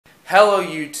Hello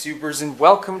YouTubers and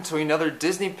welcome to another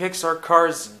Disney Pixar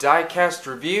Cars diecast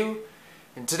review.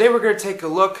 And today we're going to take a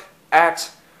look at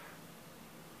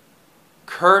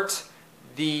Kurt,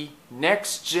 the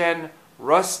Nextgen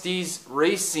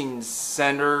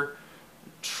Rustezeracingcenter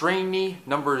Trainee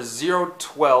number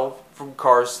 012 from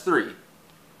Cars 3.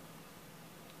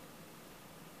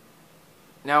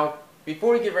 Now,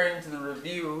 before we get right into the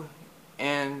review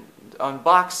and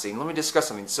unboxing, let me discuss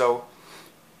something. So,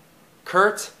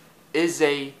 Kurt is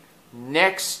a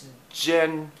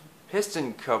Nextgen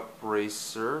Pistoncup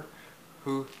racer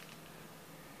who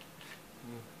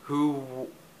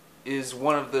is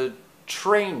one of the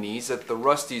trainees at the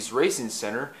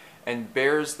Rustezeracingcenter and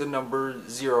bears the number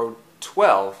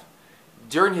 012.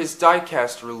 During his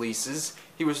diecast releases,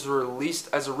 he was released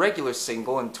as a regular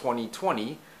single in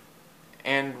 2020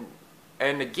 and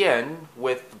again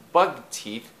with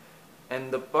Bugteeth,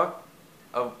 and the Bugteeth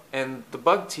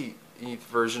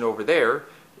version over there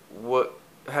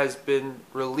has been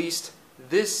released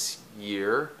this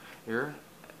year,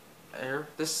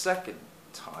 the second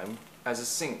time as a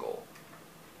single.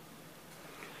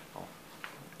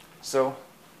 So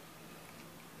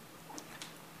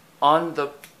on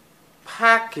the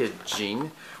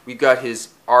packaging, we got his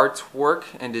artwork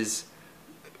and his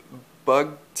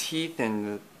Bugteeth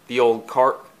and the old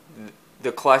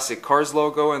the classic Cars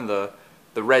logo and the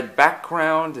red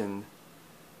background and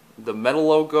the metal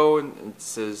logo, and it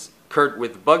says Kurt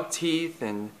with Bugteeth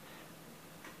and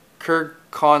Kurt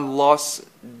con los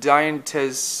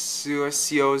diecast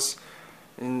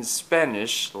in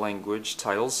Spanish language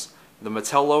titles, the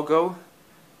Mattel logo.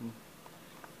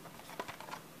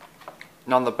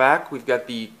 And on the back we've got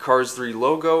the Cars 3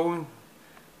 logo.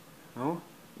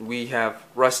 We have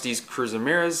Rusty's Cruz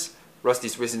Ramirez,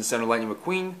 Rustezeracingcenter Lightning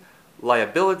McQueen,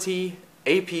 Liability,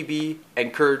 APB,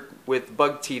 and Kurt with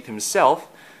Bugteeth himself.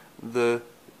 The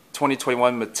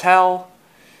 2021 Mattel,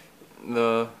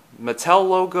 the Mattel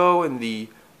logo, and the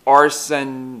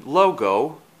Arsen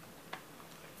logo.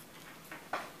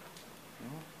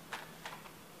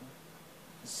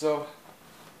 So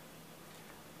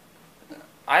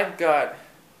I've got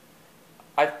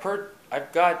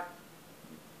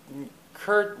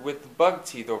Kurt with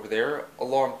Bugteeth over there,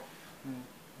 along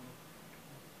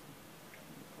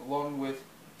with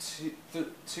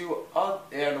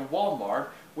and Walmart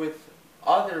with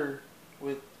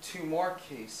two more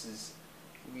cases.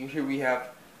 Here we have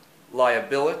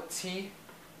Liability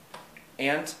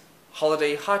and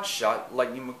Holiday Hotshot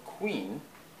Lightning McQueen,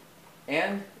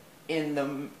 and in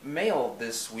the mail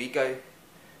this week the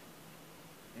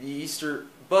Easter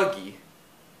Buggy.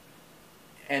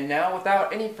 And now,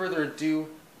 without any further ado,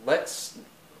 let's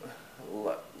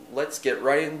get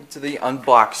right into the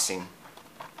unboxing.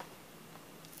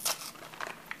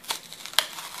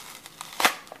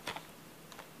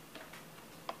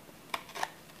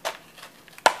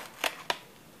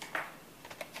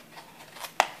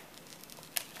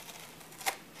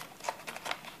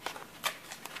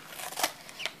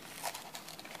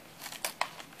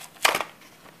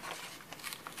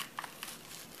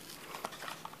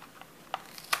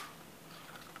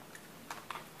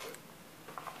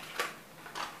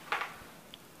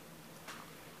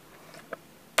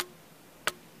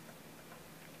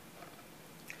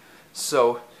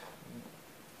 So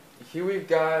here we've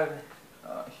got,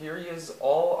 here he is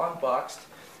all unboxed,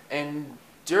 and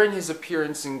during his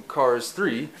appearance in Cars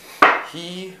 3,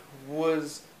 he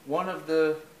was one of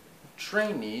the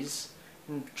trainees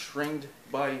trained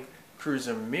by Cruz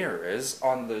Ramirez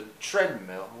on the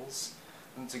treadmills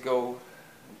and to go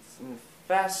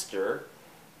faster.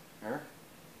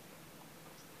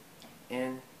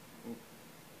 And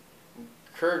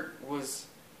Kurt was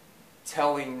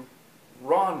telling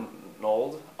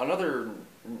Ronald, another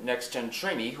Nextgen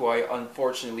trainee who I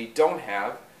unfortunately don't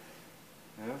have,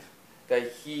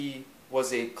 that he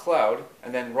was a cloud,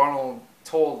 and then Ronald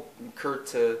told Kurt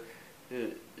to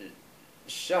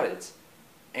shut it.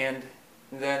 And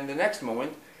then the next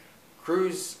moment,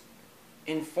 Cruz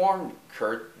informed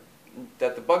Kurt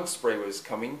that the bug spray was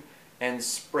coming and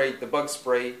sprayed the bug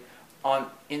spray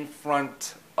in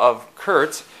front of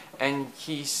Kurt, and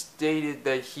he stated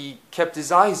that he kept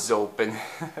his eyes open.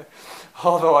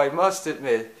 Although I must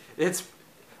admit,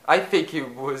 I think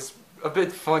it was a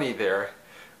bit funny there.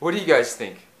 What do you guys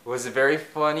think? Was it very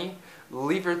funny?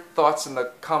 Leave your thoughts in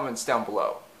the comments down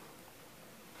below.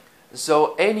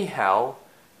 So anyhow,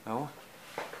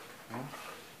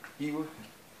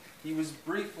 he was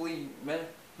briefly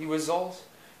he was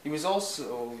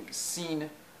also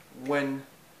seen when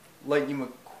Lightning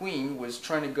McQueen was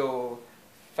trying to go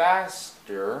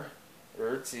faster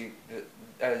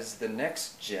as the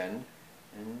Nextgen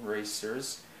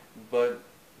racers, but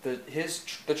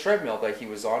the treadmill that he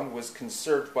was on was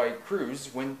conserved by Cruz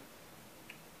when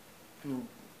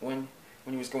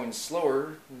he was going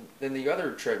slower than the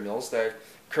other treadmills that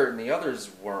Kurt and the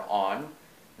others were on,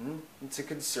 to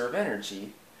conserve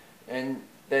energy. And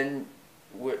then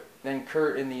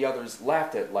Kurt and the others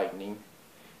laughed at Lightning,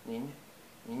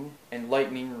 and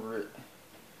Lightning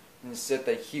said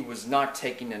that he was not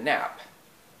taking a nap.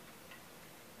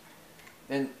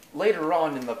 And later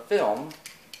on in the film,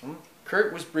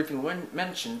 Kurt was briefly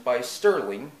mentioned by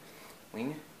Sterling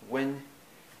when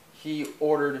he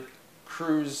ordered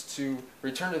Cruz to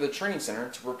return to the training center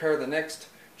to prepare the next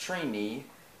trainee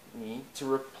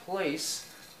to replace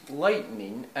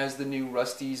Lightning as the new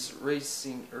Rusteze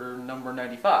Racing number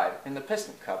 95 in the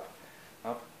Pistoncup.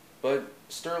 But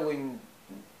Sterling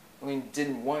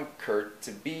didn't want Kurt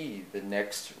to be the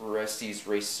next Rusteze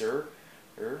racer,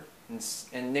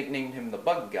 and nicknamed him the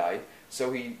Bug Guy.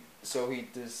 So he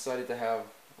decided to have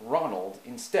Ronald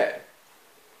instead.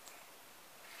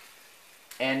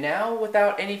 And now,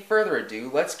 without any further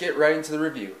ado, let's get right into the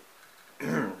review.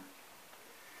 Here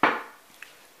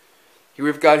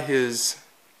we've got his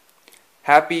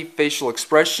happy facial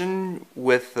expression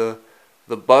with the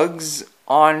bugs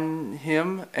on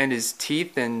him and his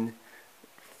teeth and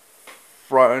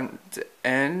front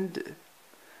end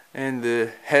and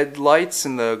the headlights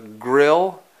and the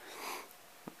grill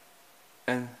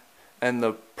and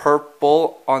the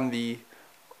purple on the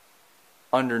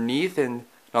underneath, and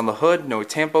on the hood no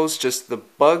tampos, just the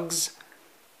bugs.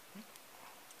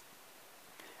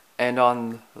 And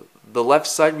on the left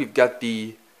side we've got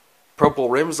the purple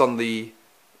rims on the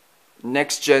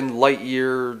Nextgen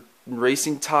Lightyear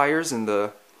racing tires and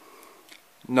the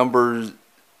number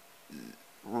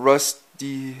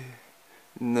Rusty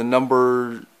and the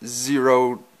number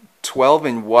 012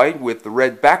 in white with the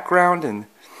red background, and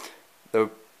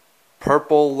the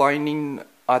purple lining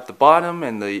at the bottom,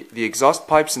 and the exhaust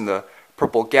pipes and the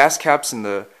purple gas caps and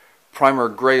the primer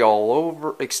gray all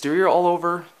over, exterior all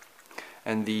over,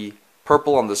 and the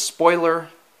purple on the spoiler.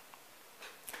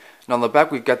 And on the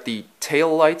back we've got the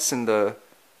tail lights and the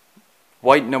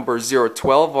white number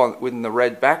 012 with the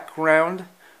red background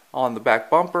on the back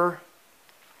bumper.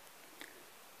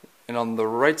 And on the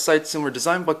right side, similar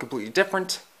design but completely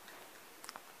different.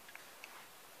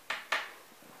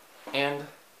 And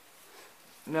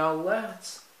now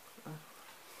let's...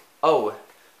 Oh,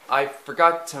 I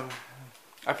forgot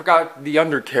the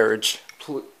undercarriage.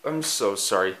 I'm so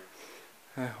sorry.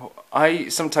 I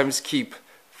sometimes keep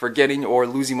forgetting or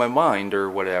losing my mind or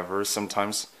whatever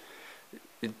sometimes.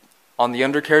 On the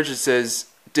undercarriage it says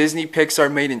Disney Pixar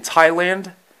made in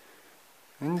Thailand.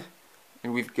 And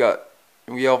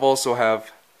we also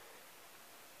have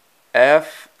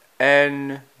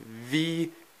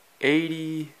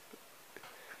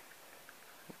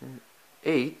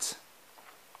FNV88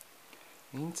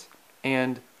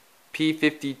 and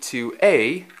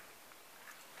P52A.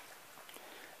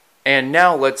 And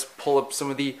now let's pull up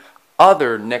some of the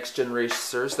other Nextgen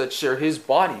racers that share his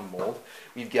body mold.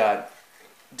 We've got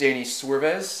Danny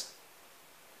Swervez,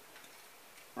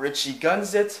 Richie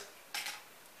Gunzit,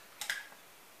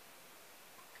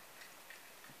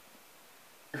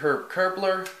 Herb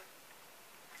Kerbler,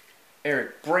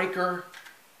 Eric Breaker,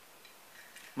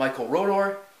 Michael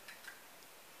Rodor,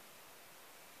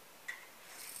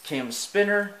 Cam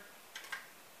Spinner,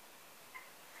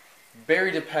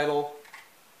 Barry DePedal,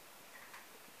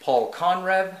 Paul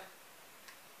Conrad,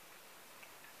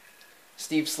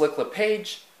 Steve Slick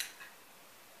LePage,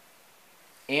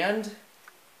 and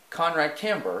Conrad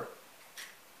Camber.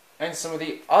 And some of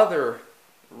the other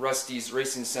Rusteze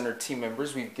Racing Center team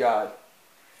members, we've got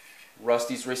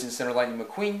Rusteze Racing Center Lightning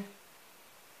McQueen,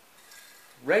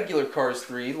 Regular Cars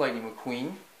 3 Lightning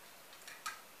McQueen,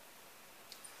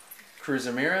 Cruz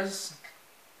Ramirez,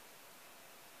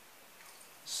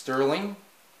 Sterling,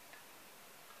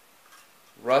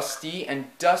 Rusty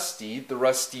and Dusty, the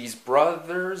Rusteze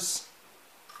brothers,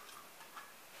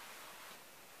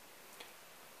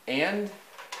 and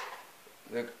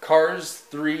the Cars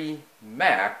 3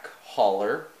 Mac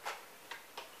hauler.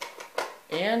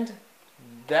 And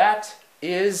that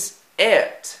is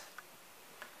it.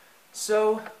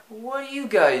 So, what do you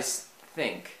guys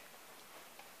think?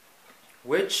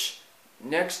 Which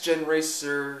Nextgen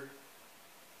racer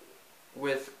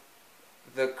with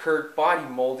the Kurt body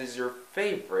mold is your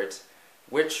favorite?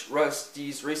 Which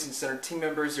Rusteze Racing Center team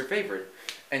member is your favorite?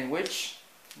 And which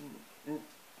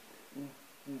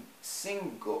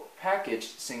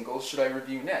packaged single should I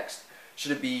review next?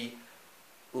 Should it be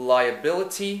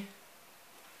Liability,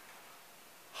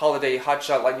 Holiday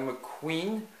Hotshot Lightning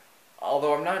McQueen?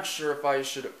 Although I'm not sure if I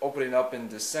should open it up in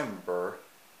December.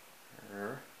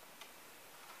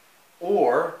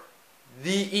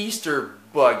 the Easter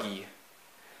buggy.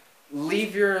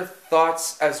 Leave your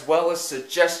thoughts as well as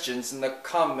suggestions in the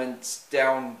comments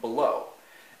down below.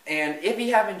 And if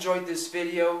you have enjoyed this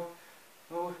video,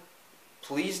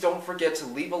 please don't forget to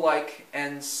leave a like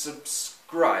and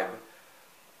subscribe.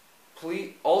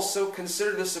 Please also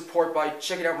consider the support by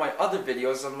checking out my other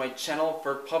videos on my channel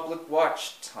for public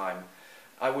watch time.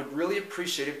 I would really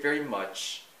appreciate it very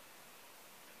much.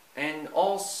 And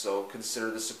also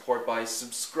consider the support by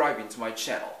subscribing to my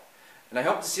channel. And I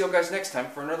hope to see you guys next time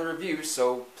for another review,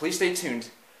 so please stay tuned.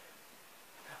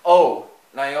 Oh,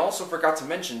 and I also forgot to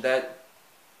mention that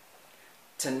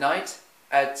tonight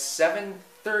at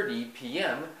 7:30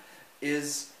 p.m.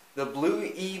 is the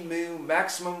Blue Emu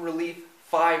Maximum Relief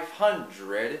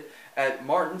 500 at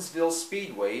Martinsville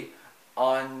Speedway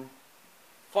on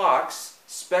Fox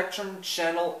Spectrum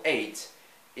Channel 8,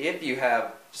 if you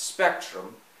have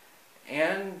Spectrum.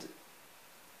 And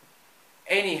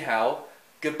anyhow,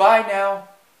 goodbye now.